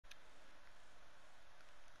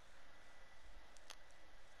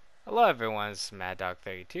Hello everyone, it's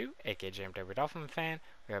MadDog32, aka JMW Dolphin Fan.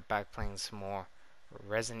 We are back playing some more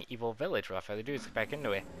Resident Evil Village. Without further ado, let's get back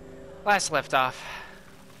into it. Last left off,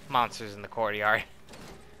 monsters in the courtyard.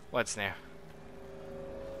 What's new?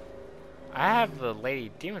 I have the Lady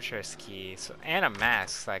Demetrius key and a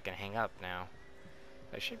mask that I can hang up now.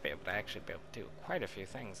 I should be able to actually be able to do quite a few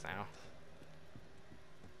things now.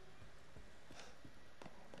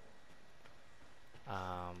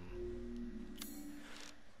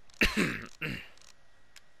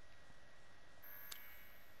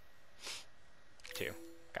 Two.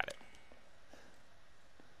 Got it.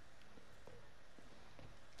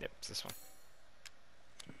 Yep, it's this one.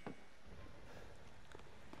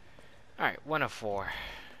 Alright, 104.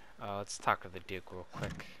 Let's talk with the Duke real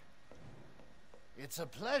quick. It's a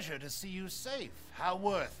pleasure to see you safe. How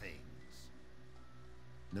were things?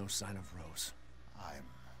 No sign of Rose. I'm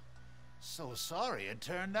so sorry it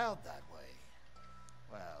turned out that way.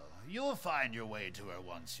 Well, you'll find your way to her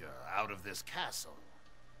once you're out of this castle.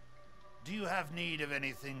 Do you have need of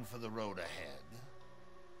anything for the road ahead?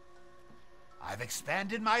 I've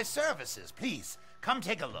expanded my services. Please, come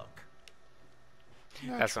take a look.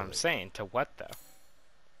 That's what I'm saying. To what, though?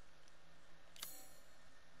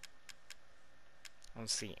 I don't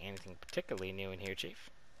see anything particularly new in here, Chief.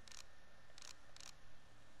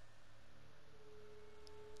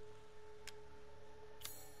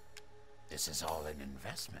 This is all an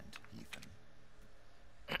investment, Ethan.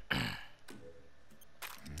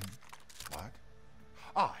 What?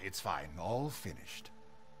 Ah, it's fine. All finished.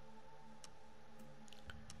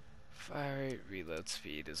 Fire rate reload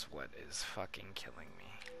speed is what is fucking killing me.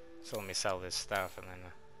 So let me sell this stuff and then...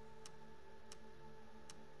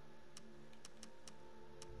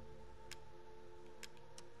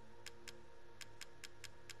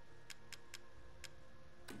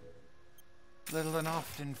 Little and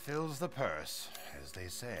often fills the purse, as they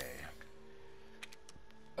say.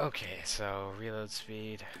 Okay, so reload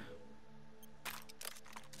speed.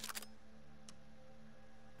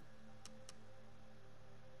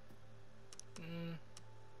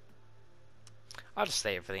 I'll just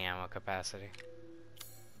save for the ammo capacity.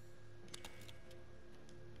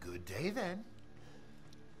 Good day, then.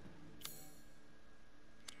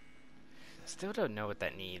 Still don't know what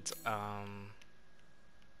that needs.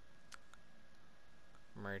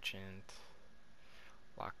 Merchant.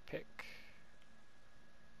 Lockpick.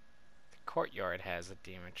 The courtyard has a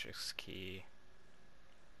Demetrius key.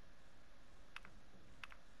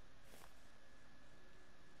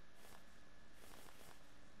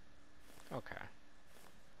 Okay.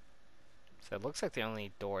 So it looks like the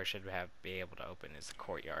only door I should be able to open is the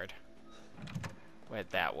courtyard.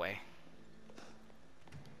 Went that way.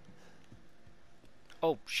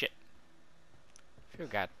 Oh shit.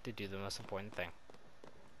 Forgot to do the most important thing.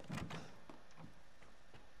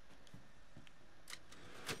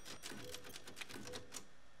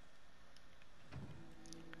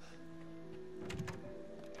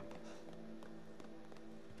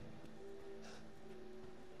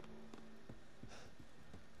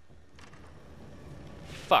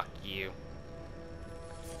 Fuck you.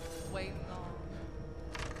 Waiting on.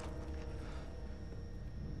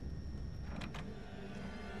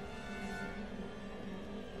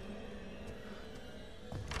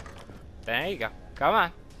 There you go. Come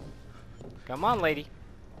on. Come on, lady.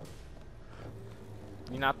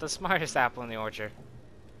 You're not the smartest apple in the orchard.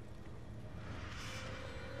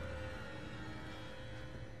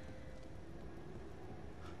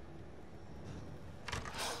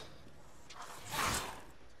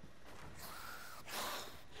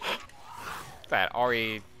 That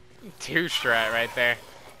RE2 strat right there.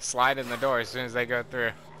 Slide in the door as soon as they go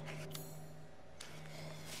through.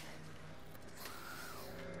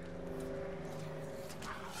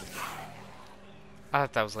 I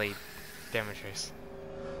thought that was Lady Demetrius.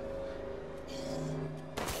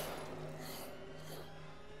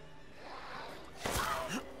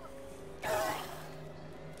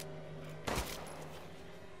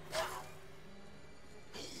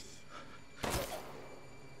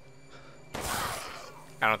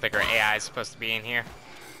 I don't think her AI is supposed to be in here.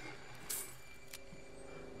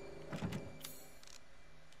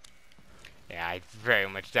 Yeah, I very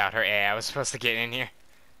much doubt her AI was supposed to get in here.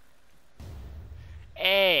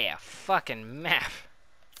 Hey, a fucking map.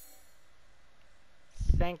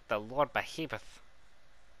 Thank the Lord Behemoth.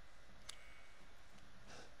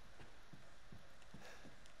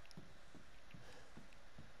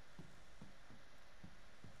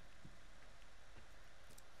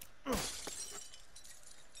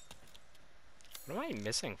 What am I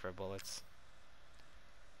missing for bullets?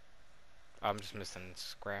 I'm just missing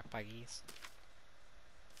scrap, I guess.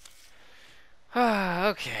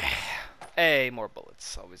 Okay. Hey, more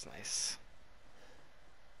bullets. Always nice.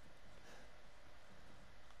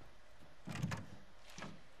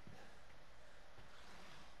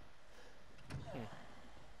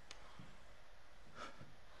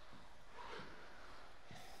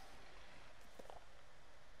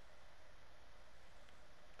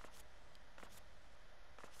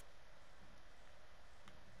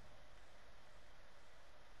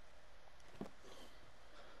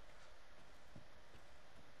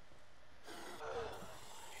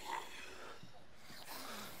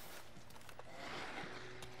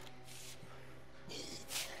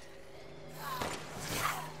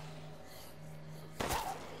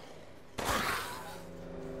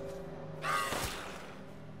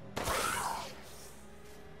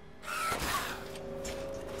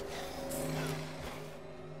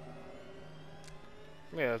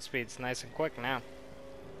 Reload speed's nice and quick now.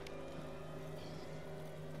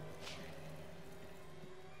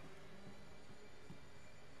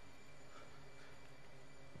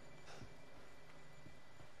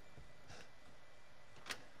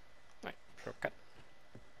 Right, shortcut.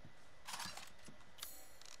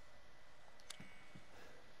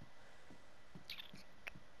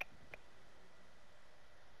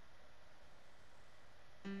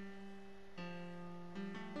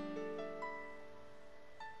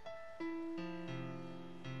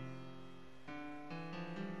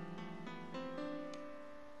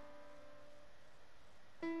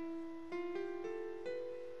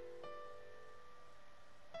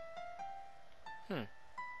 Hmm.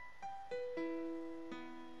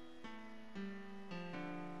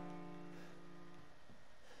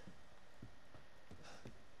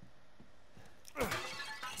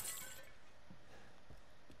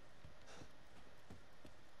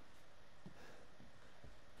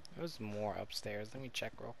 There's more upstairs. Let me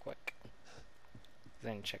check real quick.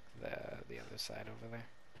 Then check the other side over there.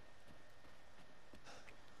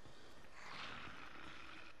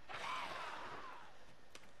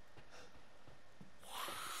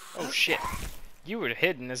 Oh shit. You were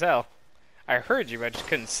hidden as hell. I heard you, but I just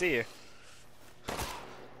couldn't see you.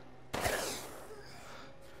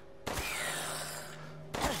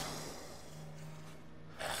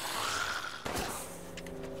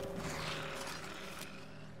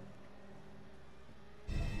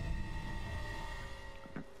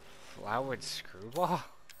 Flowered screwball?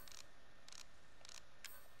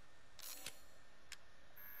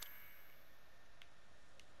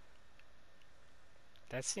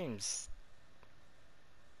 That seems...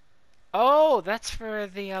 Oh, that's for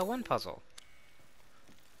the one puzzle.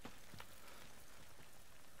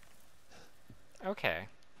 Okay.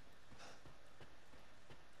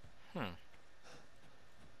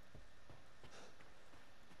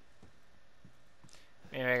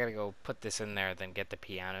 Maybe I gotta go put this in there, then get the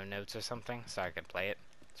piano notes or something, so I can play it.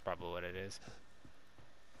 That's probably what it is.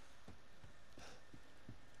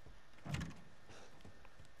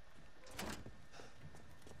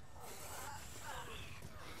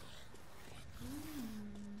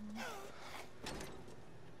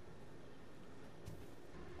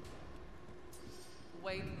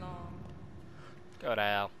 Wait long. Go to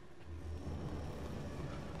hell.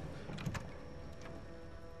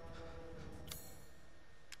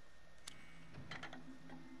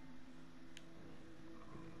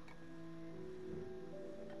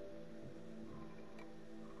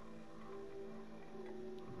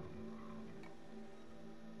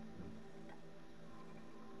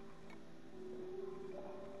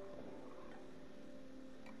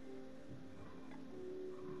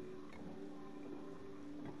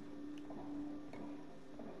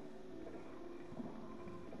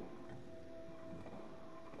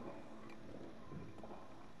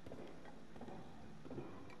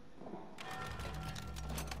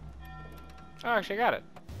 Oh, actually got it.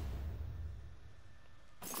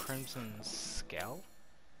 Crimson Scale?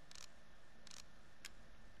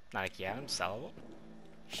 Not a key item, sellable?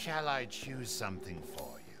 Shall I choose something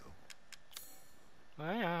for you?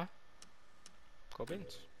 Oh yeah. Cool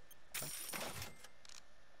beans. Okay.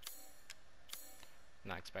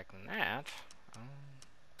 Not expecting that.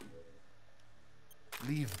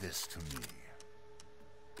 Leave this to me.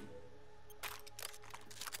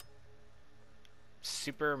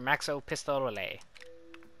 Super Maxo Pistolele.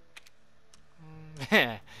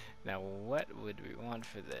 Now what would we want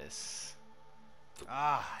for this?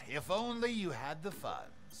 Ah, if only you had the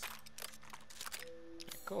funds.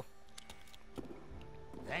 Cool.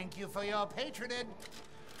 Thank you for your patronage.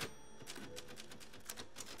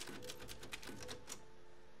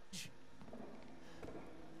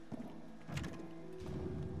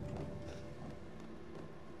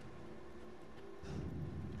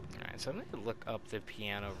 Alright, so I'm gonna look up the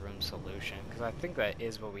piano room solution, because I think that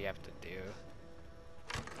is what we have to do.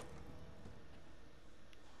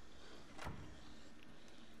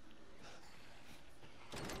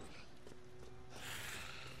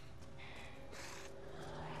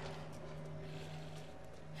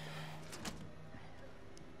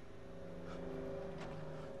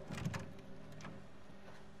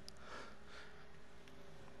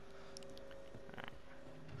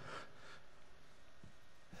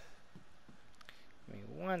 Give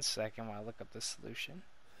me 1 second while I look up the solution.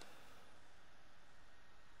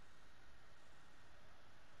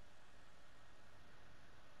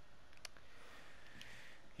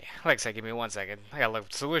 Yeah, like I said, give me 1 second. I gotta look up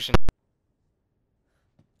the solution.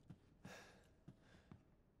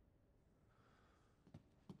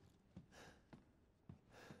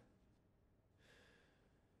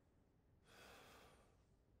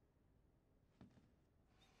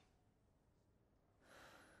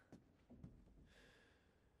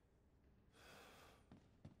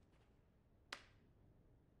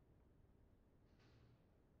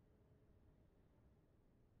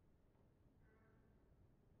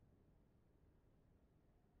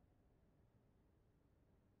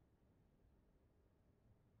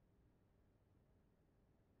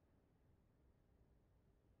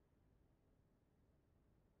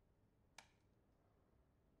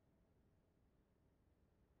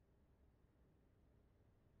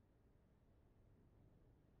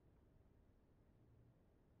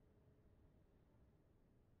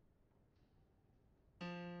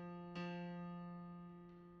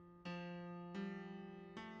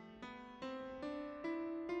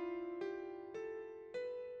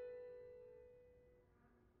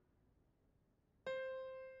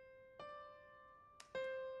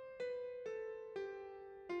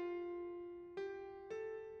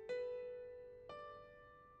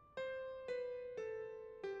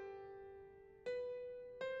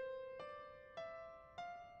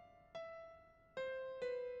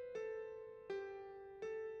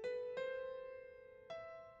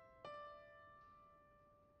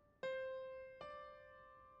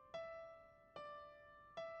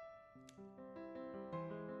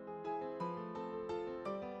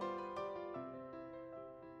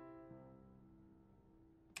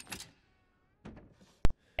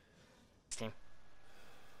 Team.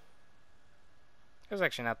 It was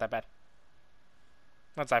actually not that bad.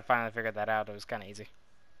 Once I finally figured that out, it was kind of easy.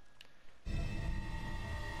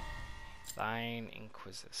 Thine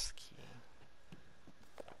Inquisitus key.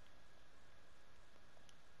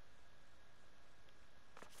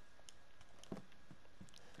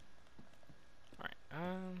 Alright,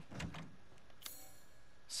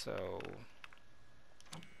 so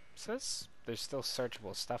it says there's still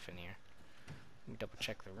searchable stuff in here. Let me double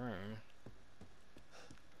check the room.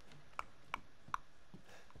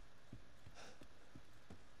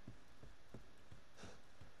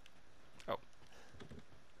 Oh.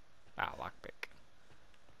 Ah, lockpick.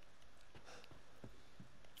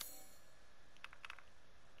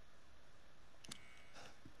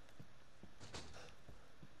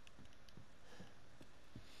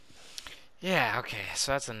 Yeah, okay,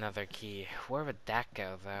 so that's another key. Where would that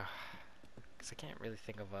go, though? Because I can't really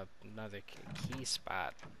think of another key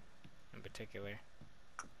spot in particular.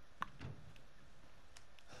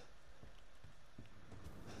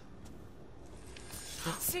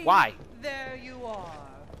 See, Why? there you are.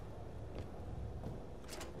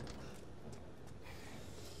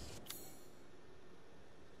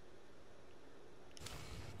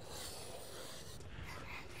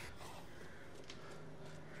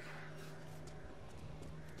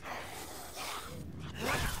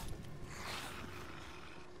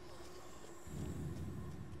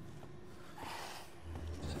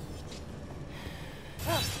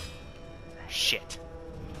 Shit.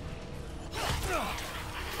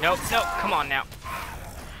 Nope, nope, come on now.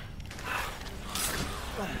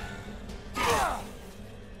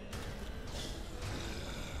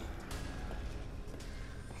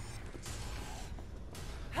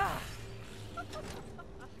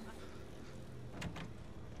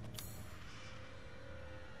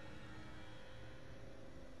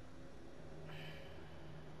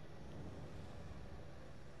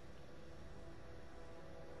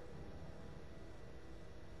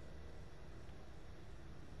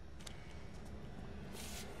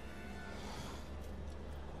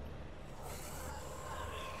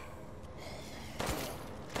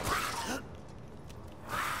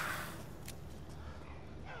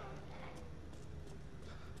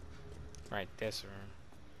 Right, this room.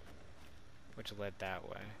 Which led that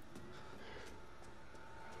way.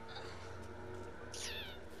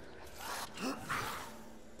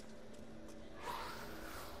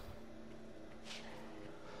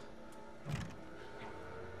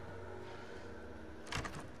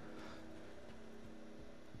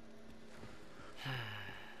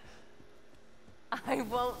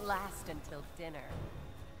 won't last until dinner.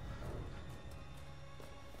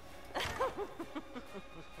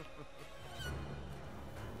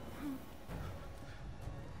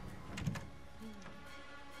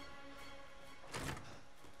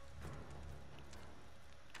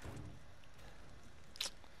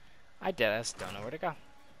 I just don't know where to go.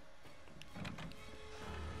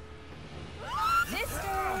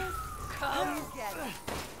 Sisters, come get it.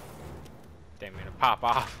 Didn't mean to pop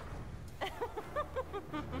off.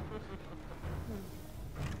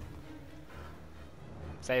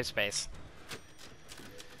 Save space.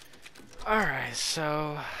 Alright,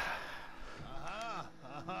 so...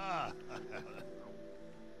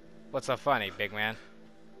 What's so funny, big man?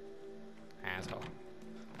 Asshole.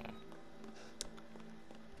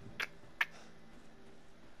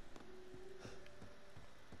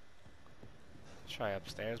 Try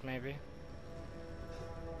upstairs, maybe?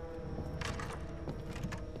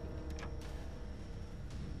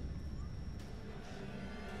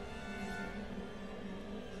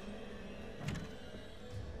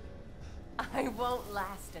 I won't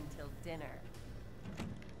last until dinner.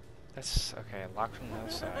 That's okay, locked from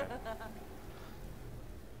the side.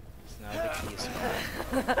 It's now the key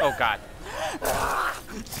spot. Oh god.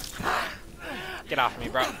 Get off me,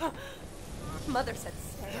 bro. Mother said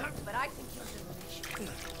stay, but I think you're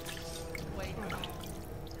delicious. Wait.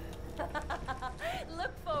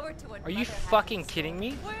 Look forward to what Are you Mother has fucking in store. kidding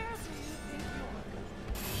me? Where do you think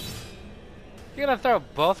You're gonna throw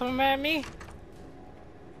both of them at me?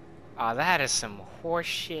 Aw, that is some horse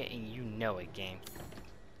shit and you know it, game.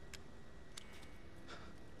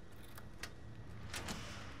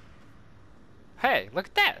 Hey, look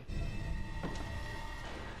at that!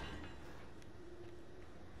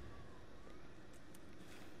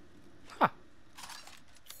 Huh.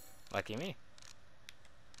 Lucky me.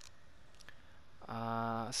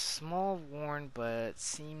 Small worn, but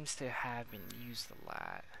seems to have been used a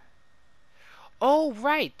lot. Oh,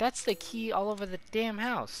 right! That's the key all over the damn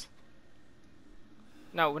house.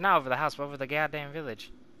 No, not over the house, but over the goddamn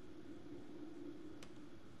village.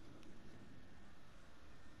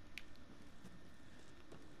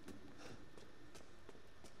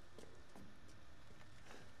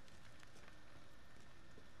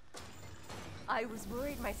 I was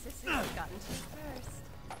worried my sisters had gotten to you first.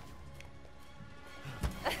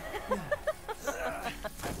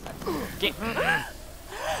 Get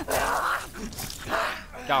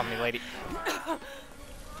off me, lady.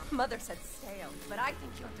 Mother said stale, but I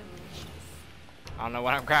think you're delicious. I don't know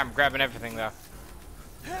what I'm grabbing. I'm grabbing everything, though.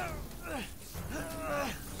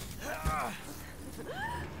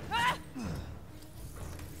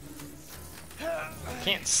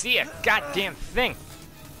 Can't see a goddamn thing.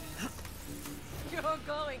 You're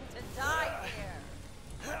going to die here.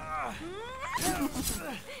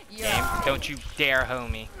 Game, don't you dare hoe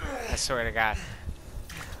me. I swear to God.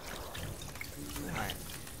 Alright.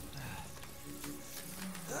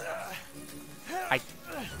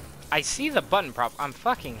 I see the button prop. I'm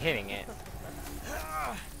fucking hitting it.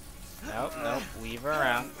 Nope, nope. Weave her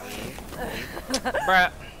around. Weave.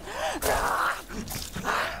 Bruh.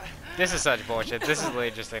 This is such bullshit. This is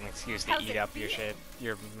literally just an excuse to eat up your shit,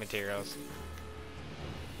 your materials.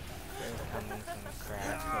 Coming from the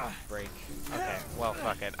crack. Break. Okay, well,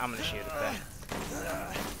 fuck it. I'm gonna shoot it then.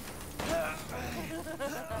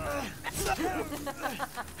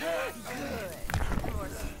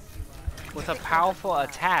 With a powerful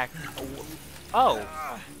attack. Oh!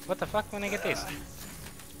 What the fuck when I get these?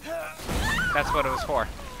 That's what it was for.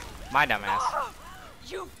 My dumbass.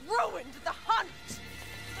 You've ruined the hunt.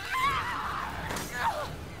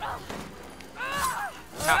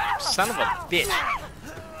 Oh, son of a bitch.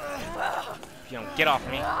 If you don't get off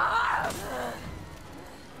me.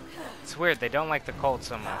 It's weird, they don't like the cold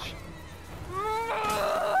so much.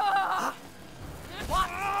 What?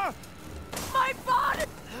 My body!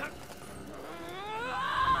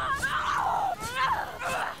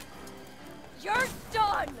 You're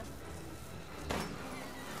done!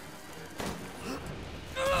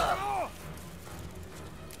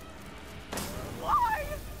 Why?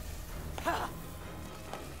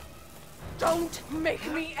 Don't make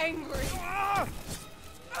me angry!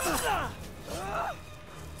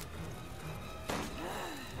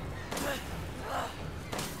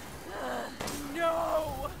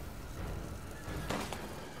 No!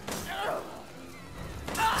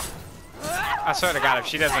 I swear to God, if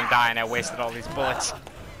she doesn't die and I wasted all these bullets.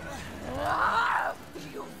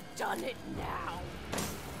 You've done it now.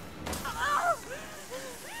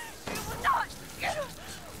 You will not get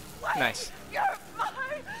away. Nice. You're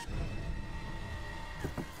mine.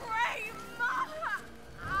 Pray,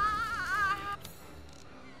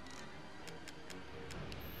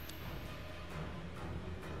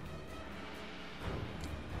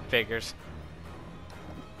 Figures.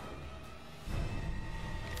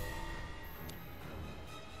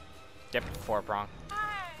 Yep, 4-prong.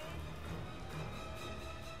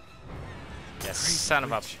 Yes, son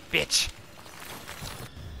of a bitch.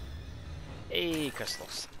 Hey,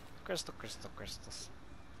 crystals. Crystals.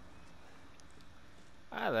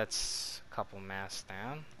 Ah, that's a couple mass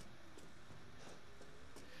down.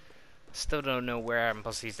 Still don't know where I'm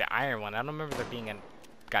supposed to use the iron one. I don't remember there being a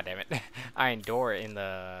goddamn it iron door in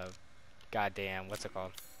the goddamn what's it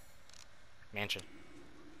called? Mansion.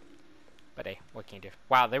 But hey, what can you do?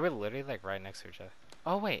 Wow, they were literally like right next to each other.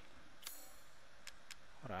 Oh wait.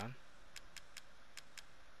 Hold on.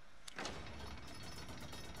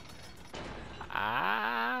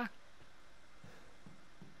 Ah.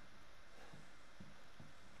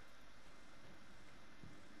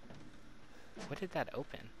 What did that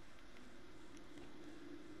open?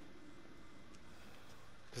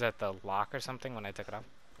 Was that the lock or something when I took it off?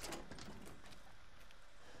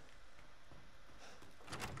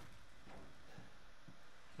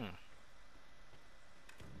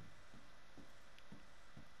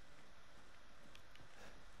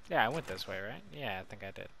 Yeah, I went this way, right? Yeah, I think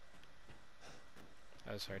I did.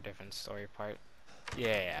 That was for a different story part.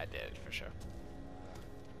 Yeah, I did, for sure.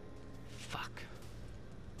 Fuck.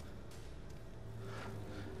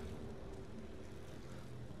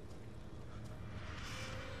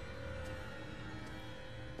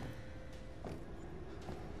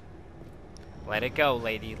 Let it go,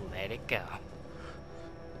 lady. Let it go.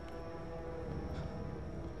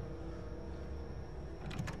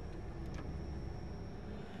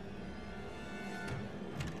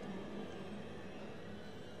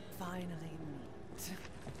 Finally meet.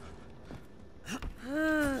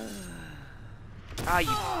 Ah,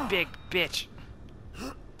 you big bitch.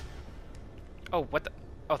 Oh, what the?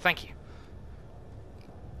 Oh, thank you.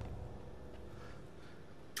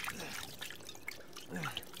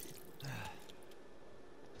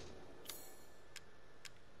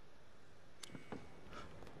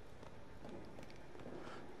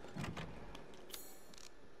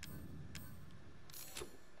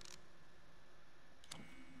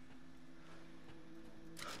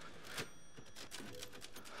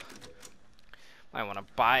 I want to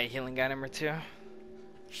buy a healing item or two.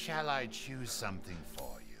 Shall I choose something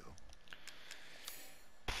for you?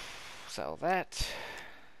 Sell that.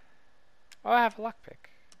 Oh, I have a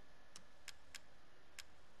lockpick.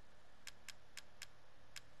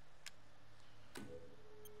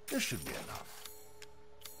 This should be enough.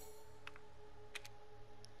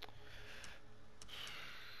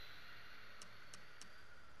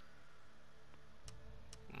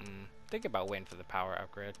 Think about waiting for the power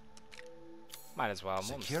upgrade. Might as well. I'm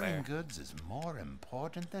almost Securing there. goods is more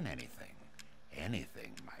important than anything.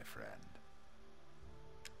 Anything, my friend.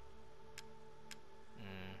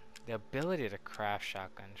 The ability to craft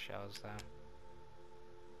shotgun shells, though.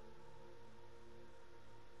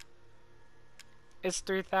 It's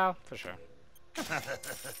 3,000 for sure.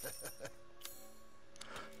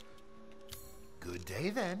 Good day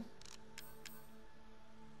then.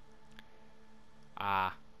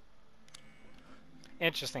 Ah.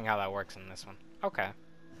 Interesting how that works in this one. Okay.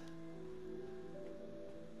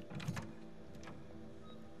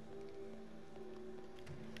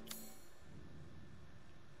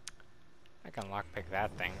 I can lockpick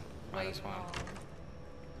that thing. Might as well.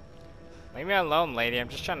 Leave me alone, lady. I'm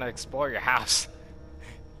just trying to explore your house.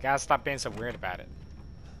 Gotta stop being so weird about it.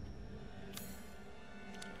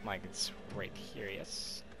 Like it's right here,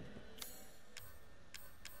 yes.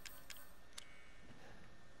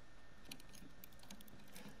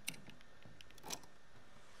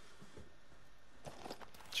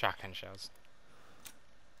 Shotgun shells.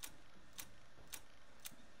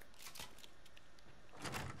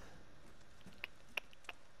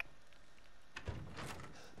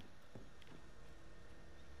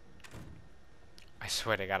 I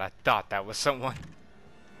swear to God, I thought that was someone.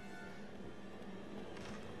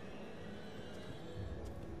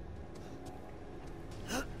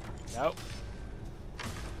 Nope.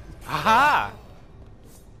 Aha!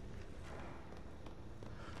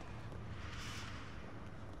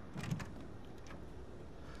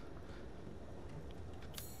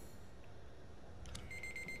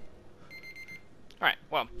 Alright,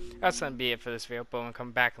 well, that's going to be it for this video, but when we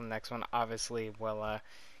come back in the next one, obviously, we'll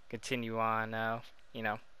continue on, you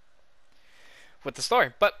know, with the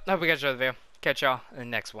story. But I hope you guys enjoyed the video. Catch y'all in the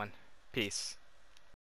next one. Peace.